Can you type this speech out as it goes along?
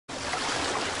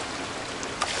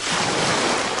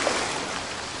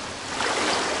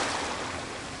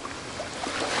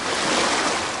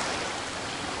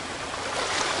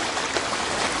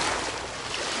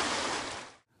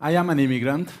I am an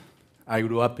immigrant. I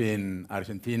grew up in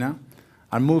Argentina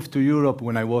and moved to Europe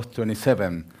when I was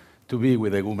 27 to be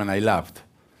with the woman I loved.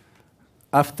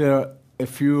 After a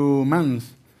few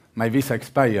months, my visa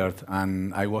expired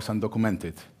and I was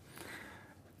undocumented.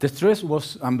 The stress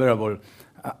was unbearable.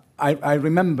 I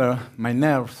remember my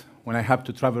nerves when I had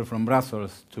to travel from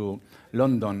Brussels to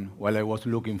London while I was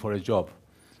looking for a job.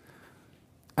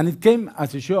 And it came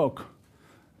as a shock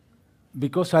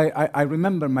because I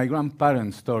remember my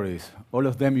grandparents' stories, all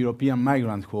of them European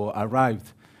migrants who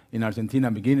arrived in Argentina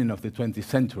beginning of the 20th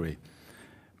century,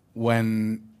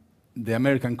 when the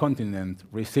American continent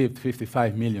received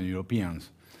 55 million Europeans.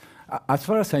 As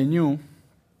far as I knew,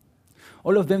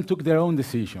 all of them took their own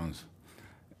decisions,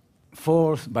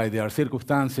 forced by their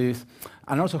circumstances,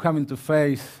 and also having to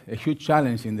face a huge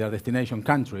challenge in their destination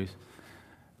countries,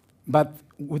 but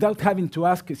without having to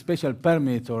ask a special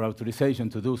permit or authorization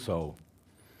to do so.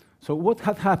 So what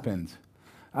had happened?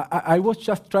 I was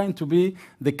just trying to be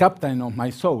the captain of my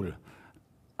soul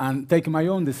and take my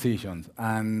own decisions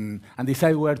and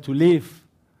decide where to live,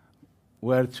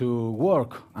 where to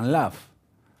work and laugh.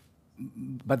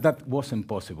 But that wasn't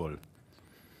possible.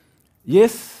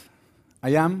 Yes, I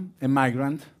am a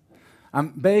migrant,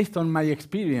 and based on my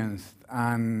experience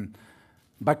and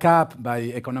backed up by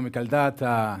economical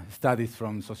data, studies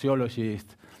from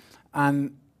sociologists,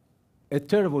 and a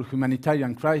terrible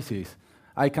humanitarian crisis,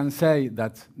 I can say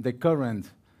that the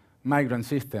current migrant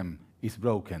system is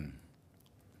broken.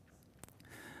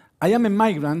 I am a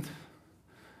migrant,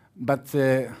 but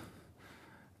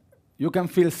you can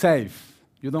feel safe.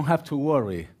 You don't have to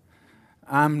worry.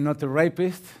 I'm not a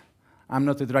rapist, I'm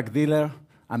not a drug dealer,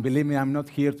 and believe me, I'm not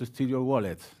here to steal your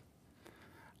wallet.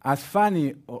 As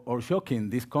funny or shocking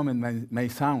this comment may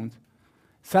sound,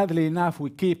 sadly enough,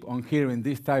 we keep on hearing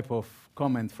this type of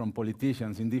comment from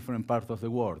politicians in different parts of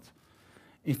the world.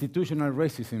 Institutional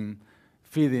racism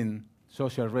feeding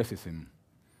social racism.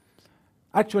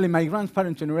 Actually, my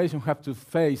grandparents' generation have to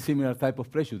face similar type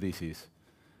of prejudices.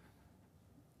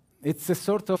 It's a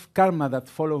sort of karma that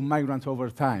follows migrants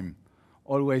over time,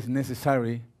 always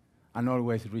necessary and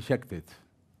always rejected.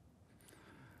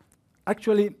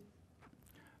 Actually,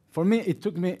 for me, it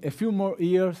took me a few more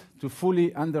years to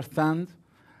fully understand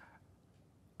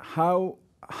how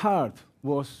hard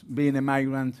was being a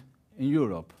migrant in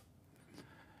Europe.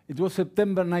 It was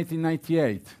September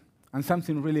 1998, and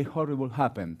something really horrible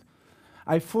happened.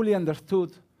 I fully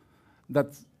understood that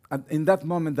in that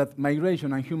moment that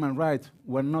migration and human rights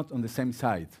were not on the same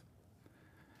side.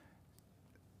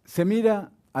 Semira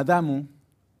Adamu,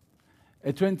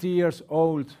 a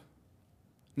 20-year-old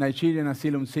Nigerian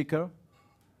asylum seeker,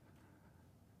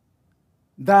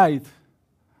 died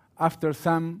after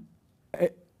some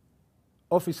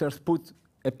officers put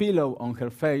a pillow on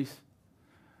her face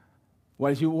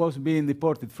while she was being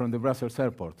deported from the Brussels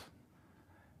airport.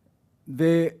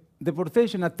 The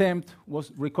deportation attempt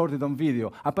was recorded on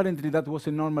video. Apparently, that was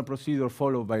a normal procedure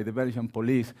followed by the Belgian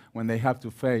police when they have to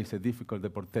face a difficult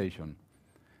deportation.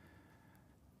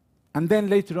 And then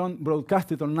later on,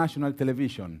 broadcasted on national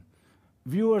television.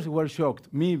 Viewers were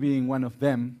shocked, me being one of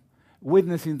them,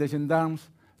 witnessing the gendarmes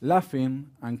laughing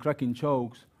and cracking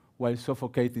jokes while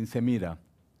suffocating Semira.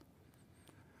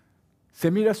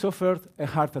 Semira suffered a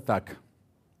heart attack.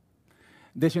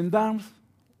 The gendarmes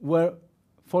were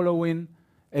following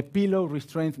a pillow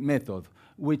restraint method,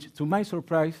 which, to my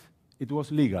surprise, it was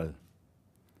legal.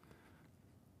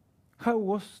 How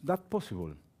was that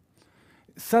possible?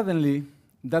 Suddenly,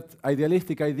 that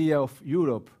idealistic idea of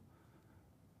Europe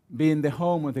being the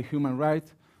home of the human right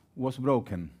was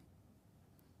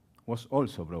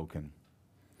also broken.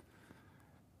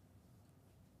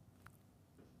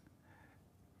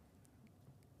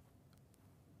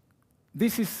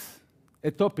 This is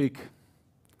a topic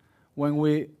when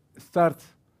we start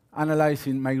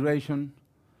analyzing migration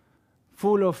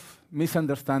full of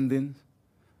misunderstandings,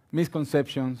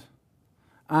 misconceptions,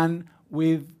 and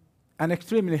with an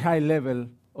extremely high level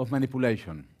of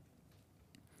manipulation.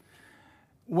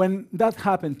 When that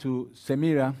happened to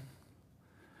Semira,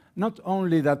 not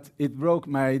only that it broke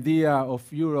my idea of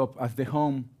Europe as the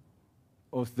home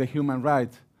of the human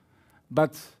right,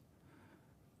 but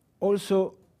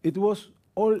also it was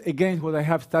all against what I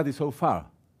have studied so far.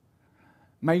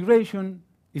 Migration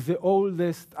is the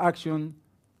oldest action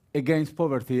against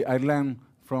poverty I learned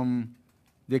from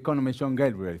the economist John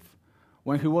Galbraith,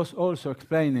 when he was also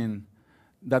explaining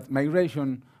that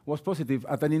migration was positive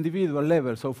at an individual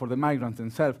level, so for the migrants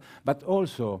themselves, but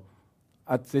also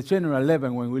at the general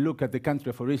level when we look at the country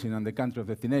of origin and the country of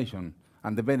destination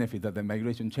and the benefit that the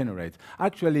migration generates.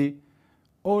 Actually,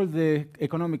 all the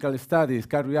economical studies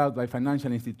carried out by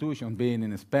financial institutions, being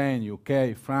in Spain,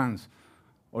 UK, France,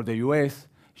 or the US,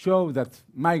 show that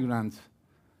migrants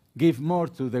give more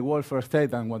to the welfare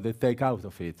state than what they take out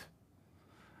of it.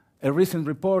 A recent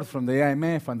report from the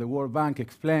IMF and the World Bank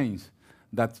explains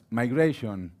that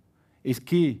migration is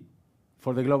key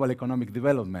for the global economic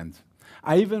development.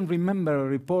 I even remember a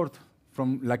report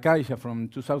from La Caixa from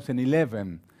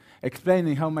 2011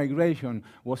 explaining how migration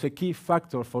was a key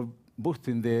factor for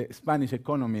boosting the Spanish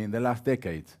economy in the last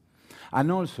decades,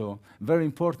 and also very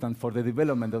important for the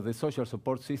development of the social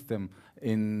support system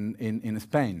in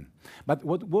Spain. But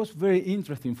what was very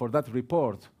interesting for that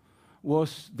report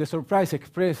was the surprise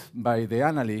expressed by the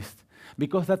analyst,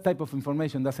 because that type of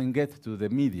information doesn't get to the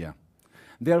media.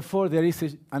 Therefore, there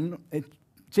is a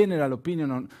general opinion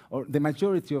on, or the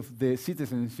majority of the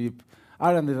citizenship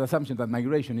are under the assumption that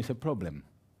migration is a problem.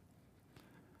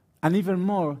 And even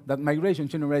more, that migration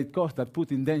generates costs that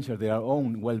put in danger their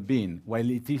own well-being, while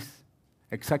it is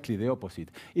exactly the opposite.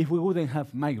 If we wouldn't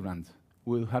have migrants,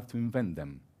 we would have to invent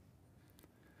them.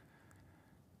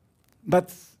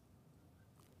 But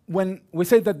when we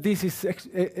say that this is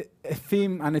a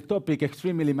theme and a topic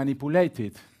extremely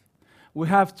manipulated, we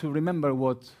have to remember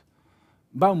what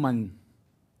Bauman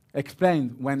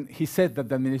explained when he said that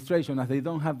the administration, as they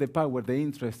don't have the power, the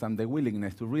interest, and the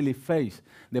willingness to really face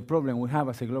the problem we have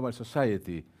as a global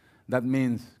society, that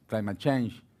means climate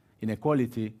change,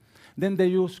 inequality, then they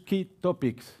use key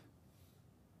topics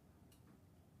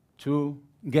to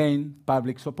gain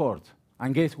public support.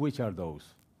 And guess which are those?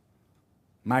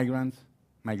 Migrants,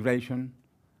 migration,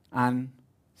 and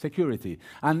security.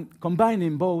 And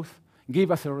combining both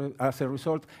give us, as a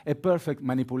result, a perfect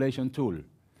manipulation tool.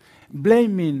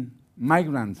 Blaming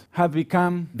migrants have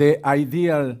become the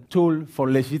ideal tool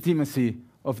for legitimacy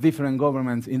of different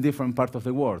governments in different parts of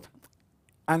the world,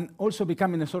 and also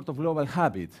becoming a sort of global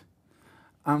habit.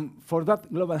 For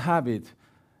that global habit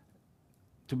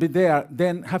to be there,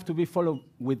 then have to be followed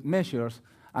with measures,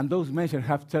 and those measures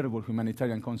have terrible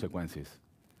humanitarian consequences.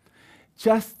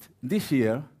 Just this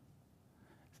year,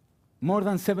 more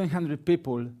than 700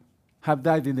 people have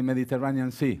died in the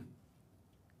Mediterranean Sea,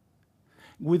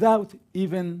 without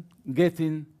even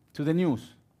getting to the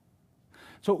news.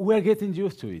 So we're getting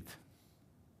used to it.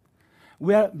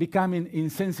 We are becoming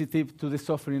insensitive to the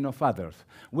suffering of others.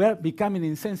 We are becoming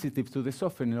insensitive to the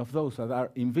suffering of those that are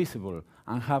invisible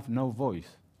and have no voice.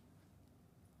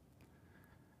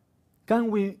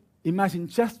 Can we imagine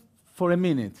just for a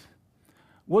minute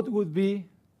what would be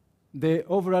the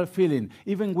overall feeling,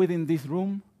 even within this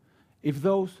room, if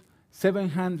those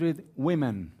 700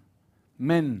 women,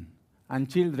 men, and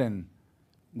children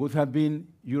would have been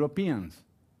Europeans?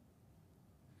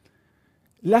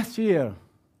 Last year,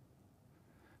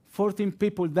 14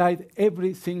 people died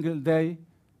every single day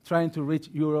trying to reach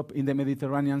Europe in the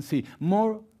Mediterranean Sea,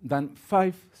 more than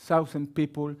 5,000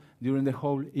 people during the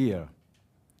whole year.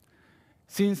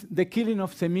 Since the killing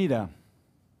of Semira,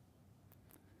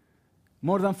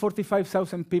 more than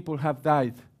 45,000 people have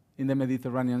died in the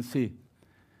Mediterranean Sea,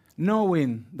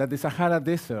 knowing that the Sahara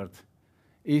Desert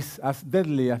is as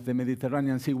deadly as the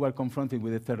Mediterranean Sea. We're confronted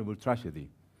with a terrible tragedy.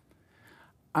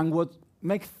 And what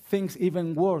makes things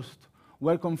even worse,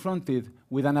 we're confronted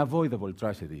with an avoidable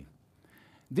tragedy.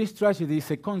 This tragedy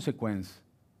is a consequence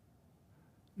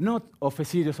not of a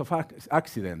series of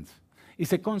accidents.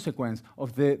 It's a consequence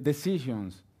of the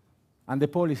decisions and the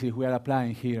policies we are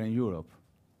applying here in Europe.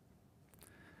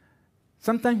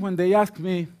 Sometimes when they ask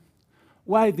me,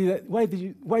 why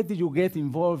did you get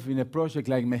involved in a project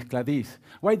like Mescladís?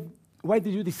 Why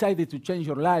did you decide to change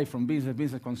your life from being a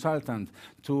business consultant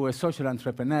to a social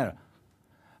entrepreneur?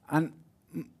 And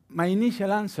my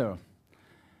initial answer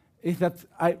is that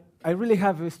I really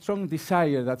have a strong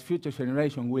desire that future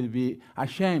generations will be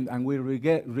ashamed and will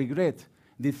regret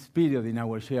this period in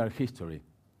our shared history.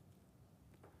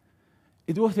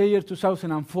 It was the year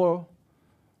 2004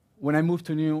 when I moved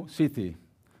to a new city,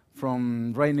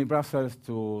 from rainy Brussels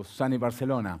to sunny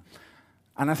Barcelona.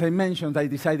 And as I mentioned, I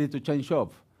decided to change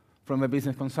job from a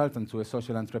business consultant to a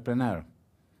social entrepreneur.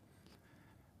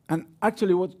 And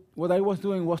actually, what I was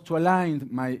doing was to align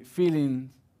my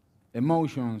feelings,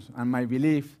 emotions, and my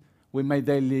beliefs with my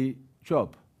daily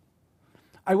job.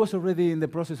 I was already in the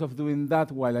process of doing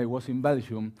that while I was in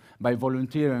Belgium by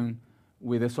volunteering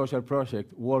with a social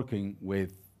project working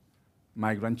with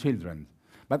migrant children.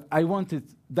 But I wanted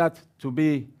that to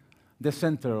be the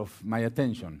center of my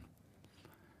attention.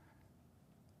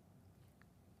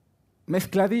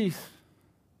 Mescladís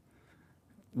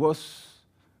was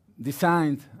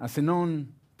designed as a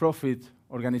non-profit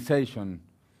organization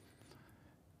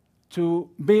to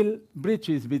build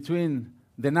bridges between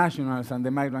the nationals and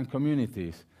the migrant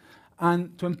communities,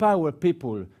 and to empower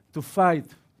people to fight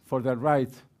for their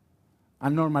rights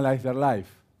and normalize their life.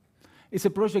 It's a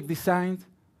project designed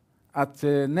at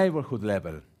the neighborhood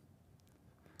level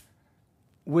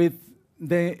with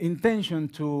the intention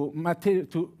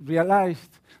to realize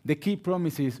the key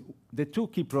promises, the two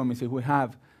key promises we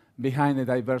have behind a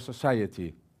diverse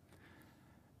society,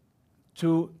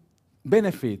 to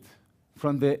benefit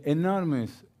from the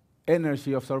enormous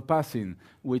energy of surpassing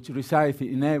which resides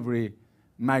in every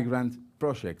migrant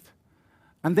project,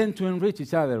 and then to enrich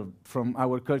each other from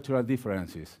our cultural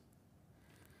differences.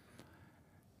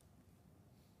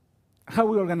 How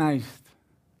we organized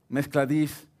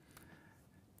Mescladís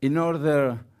in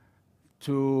order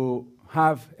to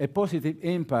have a positive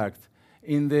impact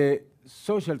in the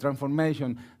social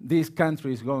transformation this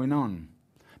country is going on.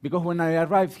 Because when I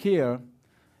arrived here,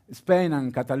 Spain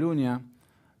and Catalonia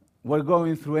were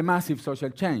going through a massive social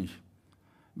change,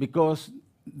 because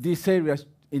these areas,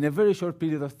 in a very short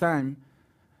period of time,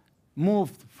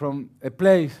 moved from a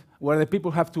place where the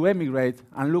people have to emigrate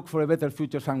and look for a better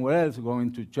future somewhere else,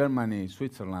 going to Germany,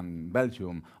 Switzerland,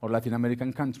 Belgium, or Latin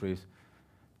American countries,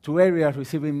 to areas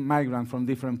receiving migrants from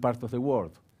different parts of the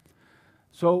world.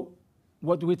 So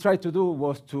what we tried to do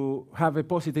was to have a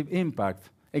positive impact,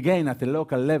 again at the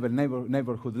local level,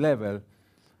 neighborhood level,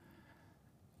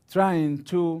 trying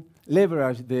to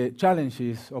leverage the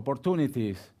challenges,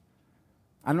 opportunities,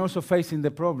 and also facing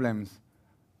the problems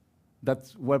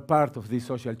that were part of this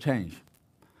social change.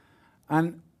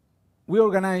 And we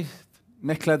organized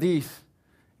Mescladís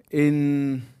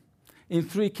in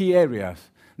three key areas.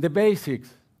 The basis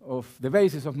of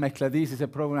Mescladís is a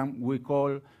program we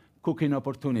call Cooking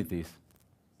Opportunities.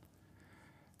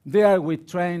 There we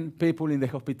train people in the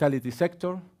hospitality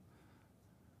sector,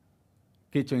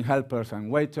 kitchen helpers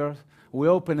and waiters. We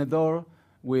open a door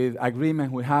with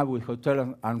agreements we have with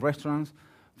hotels and restaurants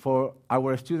for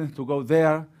our students to go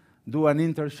there, do an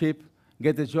internship,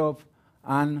 get a job,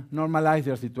 and normalize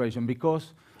their situation,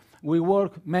 because we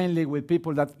work mainly with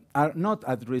people that are not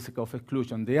at risk of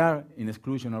exclusion. They are in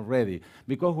exclusion already.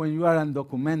 Because when you are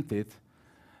undocumented,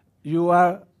 you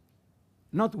are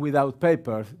not without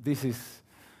papers. This is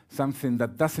something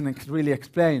that doesn't really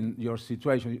explain your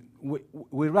situation.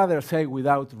 We rather say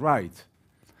without rights.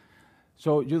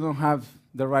 So you don't have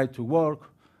the right to work,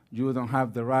 you don't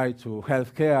have the right to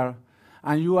health care,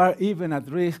 and you are even at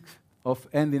risk of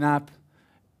ending up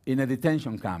in a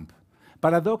detention camp.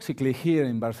 Paradoxically, here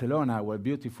in Barcelona, our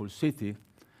beautiful city,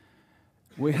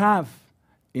 we have,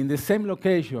 in the same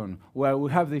location where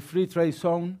we have the free trade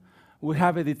zone, we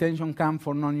have a detention camp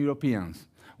for non-Europeans.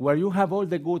 Where you have all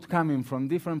the goods coming from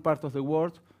different parts of the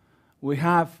world, we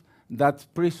have that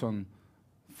prison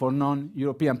for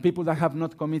non-European, people that have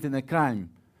not committed a crime,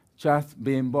 just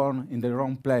being born in the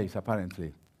wrong place,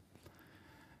 apparently.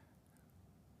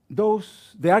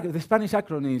 The Spanish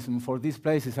acronym for these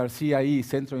places are CIE,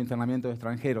 Centro de Internamiento de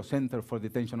Extranjeros, Center for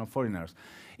Detention of Foreigners.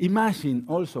 Imagine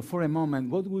also for a moment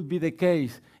what would be the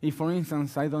case if, for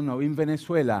instance, I don't know, in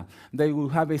Venezuela, they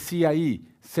would have a CIE,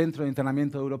 Centro de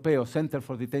Internamiento Europeo, Center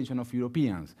for Detention of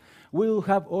Europeans. We will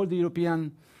have all the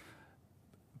European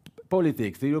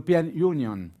politics, the European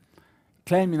Union,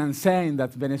 claiming and saying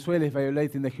that Venezuela is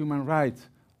violating the human rights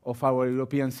of our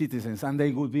European citizens, and they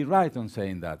would be right on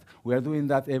saying that. We are doing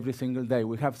that every single day.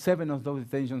 We have 7 of those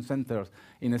detention centers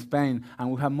in Spain,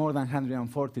 and we have more than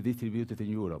 140 distributed in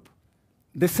Europe.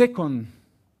 The second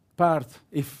part,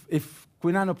 if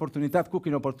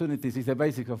cooking opportunities is the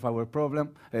basics of our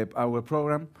program,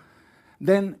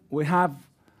 then we have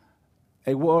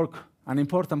an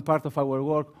important part of our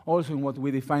work also in what we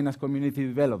define as community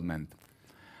development.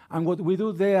 And what we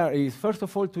do there is, first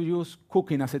of all, to use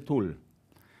cooking as a tool.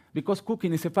 Because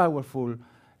cooking is a powerful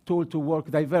tool to work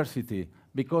diversity,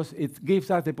 because it gives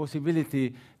us the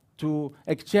possibility to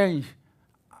exchange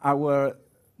our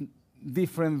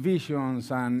different visions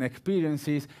and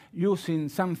experiences using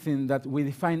something that we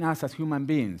define us as human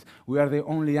beings. We are the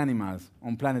only animals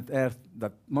on planet Earth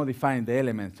that modify the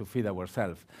elements to feed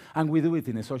ourselves, and we do it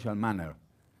in a social manner.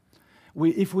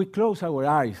 If we close our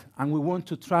eyes and we want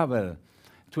to travel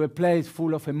to a place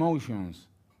full of emotions,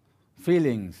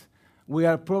 feelings, we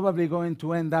are probably going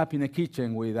to end up in a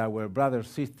kitchen with our brothers,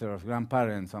 sisters,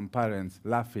 grandparents, and parents,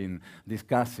 laughing,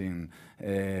 discussing,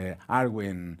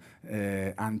 arguing,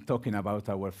 and talking about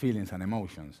our feelings and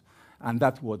emotions. And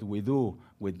that's what we do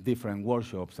with different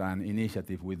workshops and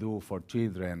initiatives we do for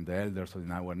children, the elders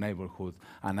in our neighborhood,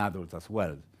 and adults as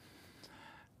well.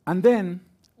 And then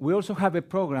we also have a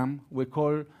program we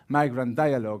call Migrant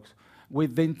Dialogues,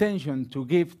 with the intention to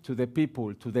give to the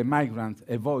people, to the migrants,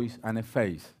 a voice and a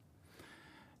face.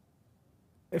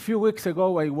 A few weeks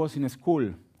ago, I was in a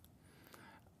school,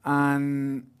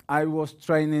 and I was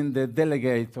training the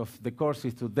delegate of the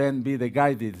courses to then be the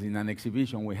guides in an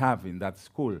exhibition we have in that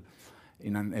school,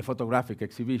 in a photographic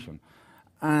exhibition.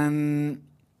 And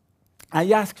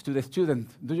I asked to the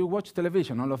students, do you watch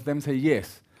television? All of them say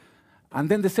yes. And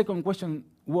then the second question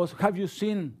was, have you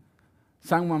seen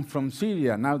someone from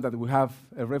Syria, now that we have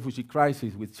a refugee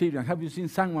crisis with Syrians, have you seen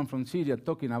someone from Syria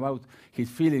talking about his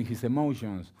feelings, his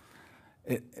emotions,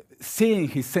 seeing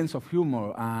his sense of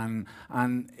humor and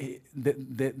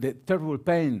the terrible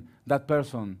pain that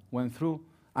person went through?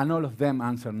 And all of them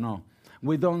answered no.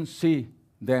 We don't see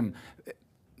them.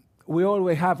 We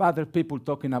always have other people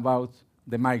talking about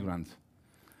the migrants.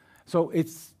 So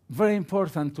it's very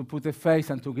important to put a face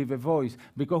and to give a voice,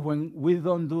 because when we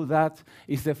don't do that,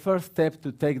 it's the first step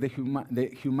to take the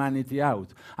humanity out.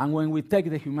 And when we take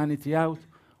the humanity out,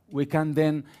 we can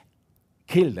then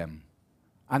kill them.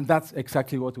 And that's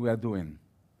exactly what we are doing.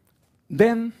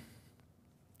 Then,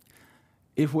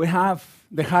 if we have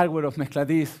the hardware of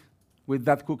Mescladís with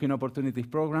that cooking opportunities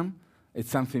program, it's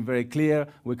something very clear.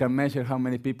 We can measure how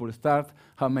many people start,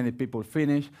 how many people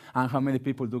finish, and how many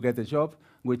people do get a job.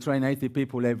 We train 80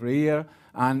 people every year,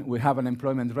 and we have an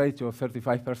employment ratio of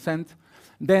 35%.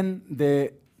 Then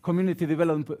the community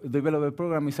development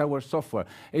program is our software.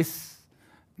 It's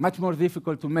much more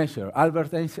difficult to measure.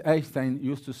 Albert Einstein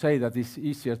used to say that it's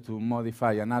easier to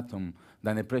modify an atom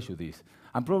than a prejudice.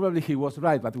 And probably he was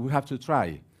right, but we have to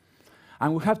try.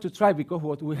 And we have to try because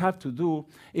what we have to do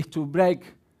is to break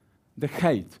the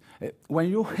hate. When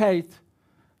you hate,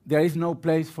 there is no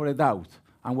place for a doubt.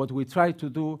 And what we try to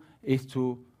do is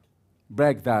to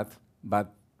break that by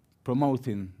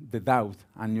promoting the doubt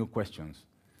and new questions.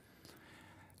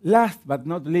 Last but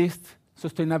not least,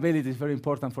 sustainability is very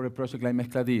important for a project like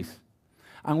Mescladís.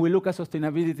 And we look at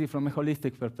sustainability from a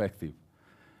holistic perspective.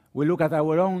 We look at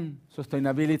our own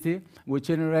sustainability. We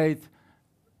generate,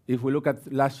 if we look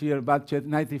at last year's budget,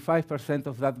 95%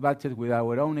 of that budget with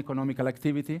our own economical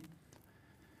activity.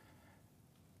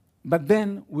 But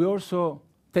then we also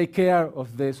take care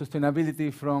of the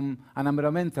sustainability from an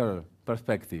environmental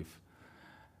perspective.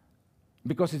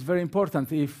 Because it's very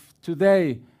important. If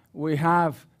today we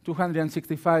have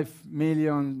 265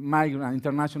 million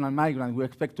international migrants, we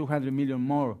expect 200 million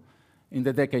more in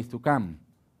the decades to come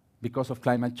because of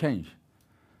climate change.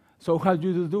 So how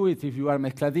do you do it if you are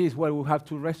Mescladís? Well, we have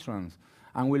 2 restaurants,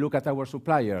 and we look at our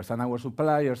suppliers, and our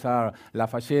suppliers are La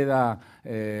Falleda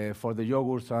for the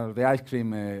yogurts or the ice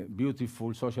cream, a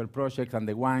beautiful social project, and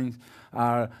the wines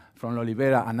are from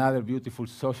L'Olivera, another beautiful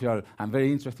social and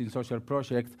very interesting social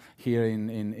project here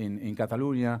in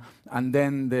Catalonia. And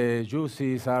then the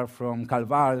juices are from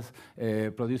Calvars,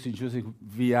 producing juices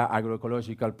via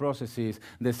agroecological processes,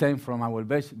 the same from our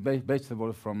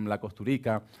vegetables from La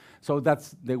Costurica. So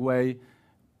that's the way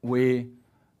we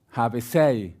have a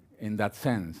say in that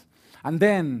sense. And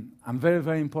then, and very,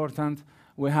 very important,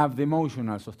 we have the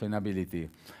emotional sustainability.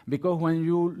 Because when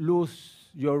you lose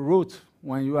your roots,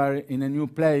 when you are in a new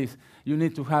place, you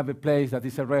need to have a place that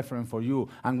is a reference for you.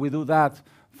 And we do that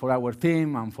for our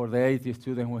team and for the 80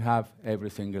 students we have every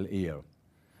single year.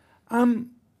 I'm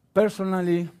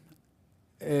personally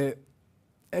a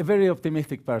very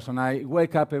optimistic person. I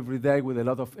wake up every day with a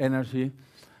lot of energy.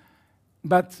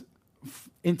 But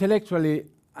intellectually,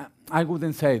 I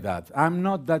wouldn't say that. I'm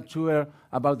not that sure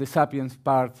about the sapiens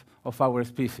part of our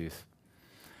species.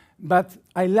 But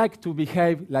I like to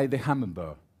behave like the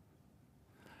hummingbird.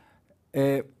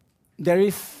 There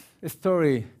is a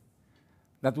story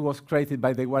that was created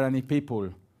by the Guarani people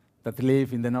that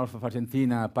live in the north of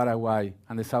Argentina, Paraguay,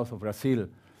 and the south of Brazil,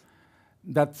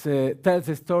 that tells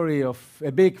the story of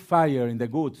a big fire in the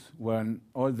woods where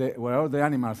all the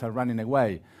animals are running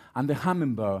away. And the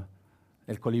hummingbird,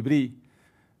 el colibrí,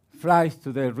 flies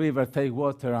to the river, take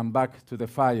water, and back to the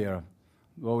fire,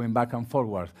 going back and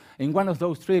forward. In one of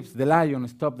those trips, the lion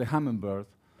stopped the hummingbird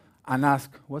and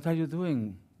asked, "What are you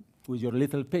doing with your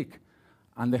little pig?"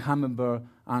 And the hummingbird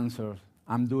answered,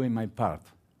 "I'm doing my part."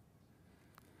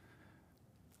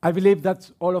 I believe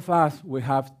that all of us, we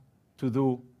have to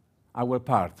do our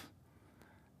part,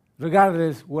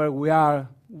 regardless where we are,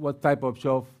 what type of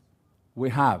job we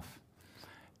have.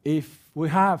 If we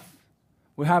have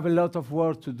a lot of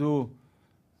work to do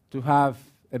to have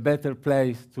a better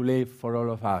place to live for all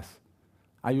of us.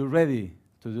 Are you ready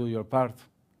to do your part?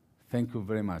 Thank you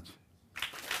very much.